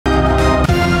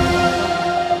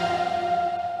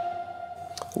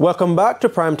Welcome back to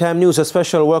Primetime News. A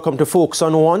special welcome to folks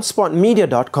on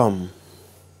OneSpotMedia.com.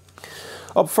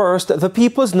 Up first, the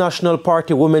People's National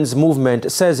Party Women's Movement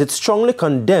says it strongly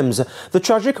condemns the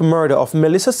tragic murder of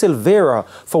Melissa Silveira,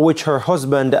 for which her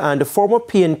husband and former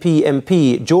PNP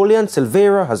MP Julian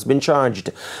Silveira has been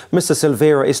charged. Mr.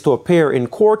 Silveira is to appear in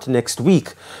court next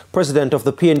week. President of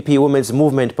the PNP Women's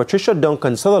Movement, Patricia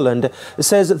Duncan Sutherland,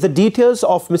 says the details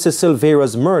of Mrs.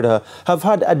 Silveira's murder have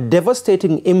had a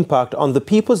devastating impact on the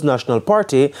People's National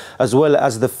Party as well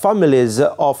as the families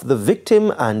of the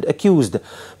victim and accused.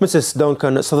 Mrs. Duncan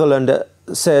Sutherland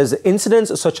says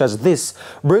incidents such as this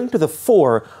bring to the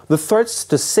fore the threats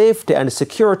to safety and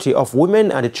security of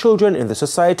women and children in the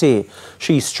society.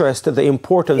 She stressed the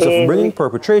importance of bringing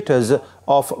perpetrators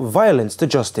of violence to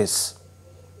justice.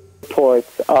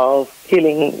 Reports of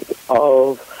killing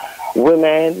of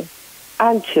women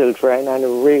and children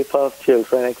and rape of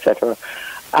children, etc.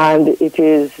 And it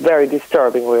is very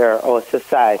disturbing where our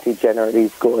society generally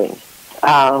is going.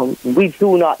 We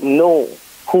do not know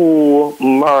who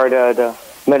murdered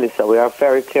Melissa. We are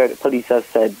very clear. The police have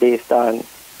said, based on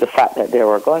the fact that there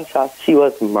were gunshots, she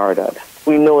was murdered.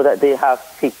 We know that they have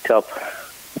picked up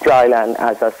Joyland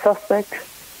as a suspect,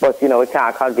 but, we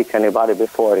can't convict anybody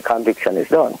before the conviction is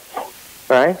done,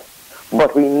 right?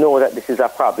 But we know that this is a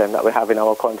problem that we have in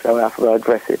our country, and we have to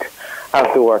address it,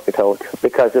 have to work it out,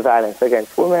 because the violence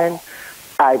against women,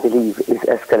 I believe, is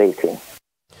escalating.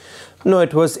 No,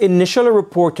 it was initially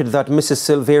reported that Mrs.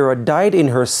 Silveira died in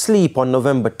her sleep on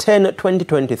November 10,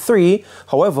 2023.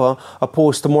 However, a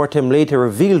post-mortem later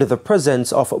revealed the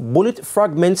presence of bullet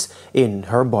fragments in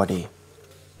her body.